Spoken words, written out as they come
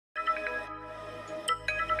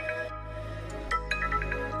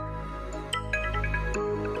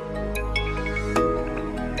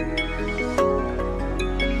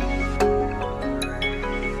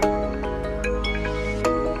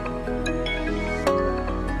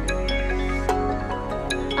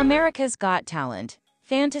America's Got Talent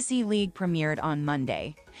Fantasy League premiered on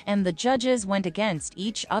Monday, and the judges went against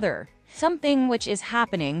each other, something which is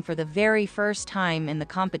happening for the very first time in the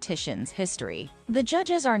competition's history. The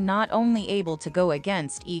judges are not only able to go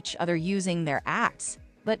against each other using their acts,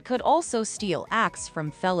 but could also steal acts from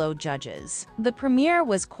fellow judges. The premiere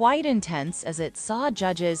was quite intense as it saw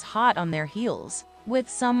judges hot on their heels, with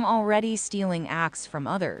some already stealing acts from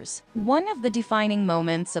others. One of the defining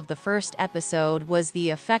moments of the first episode was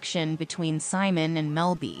the affection between Simon and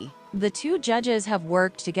Mel B. The two judges have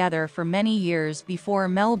worked together for many years before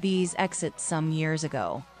Mel B's exit some years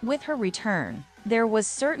ago. With her return, there was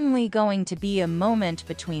certainly going to be a moment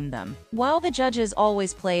between them. While the judges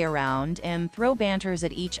always play around and throw banters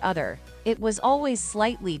at each other, it was always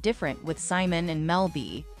slightly different with Simon and Mel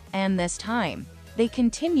B, and this time, they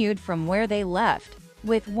continued from where they left,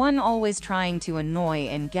 with one always trying to annoy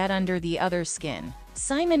and get under the other's skin.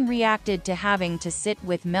 Simon reacted to having to sit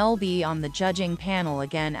with Mel B on the judging panel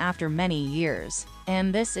again after many years,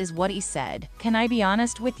 and this is what he said. "Can I be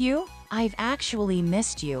honest with you? I've actually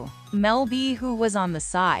missed you." Mel B, who was on the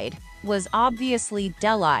side, was obviously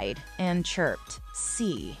dull-eyed and chirped,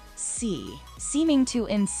 "See," seeming to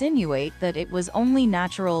insinuate that it was only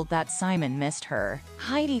natural that Simon missed her.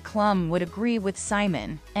 Heidi Klum would agree with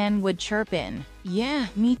Simon and would chirp in, "Yeah,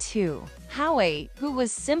 me too." Cowell, who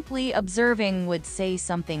was simply observing, would say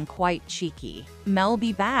something quite cheeky. "Mel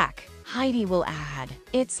be back," Heidi will add.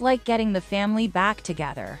 "It's like getting the family back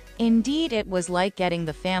together." Indeed, it was like getting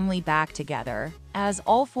the family back together, as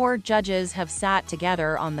all four judges have sat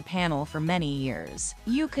together on the panel for many years.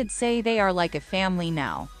 You could say they are like a family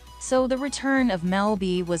now. So the return of Mel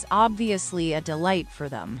B was obviously a delight for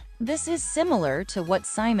them. This is similar to what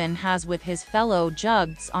Simon has with his fellow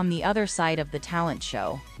jugs on the other side of the talent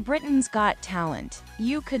show. Britain's Got Talent.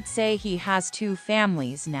 You could say he has two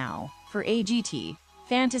families now. For AGT,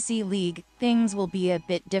 Fantasy League, things will be a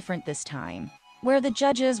bit different this time, where the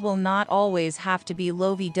judges will not always have to be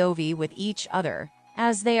lovey-dovey with each other,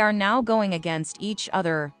 as they are now going against each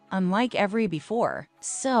other, unlike every before.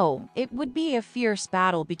 So, it would be a fierce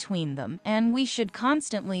battle between them, and we should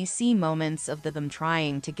constantly see moments of them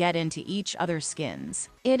trying to get into each other's skins.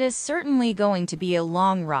 It is certainly going to be a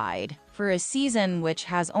long ride, for a season which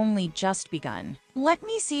has only just begun. Let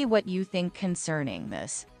me see what you think concerning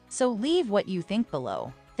this, so leave what you think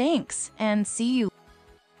below. Thanks, and see you.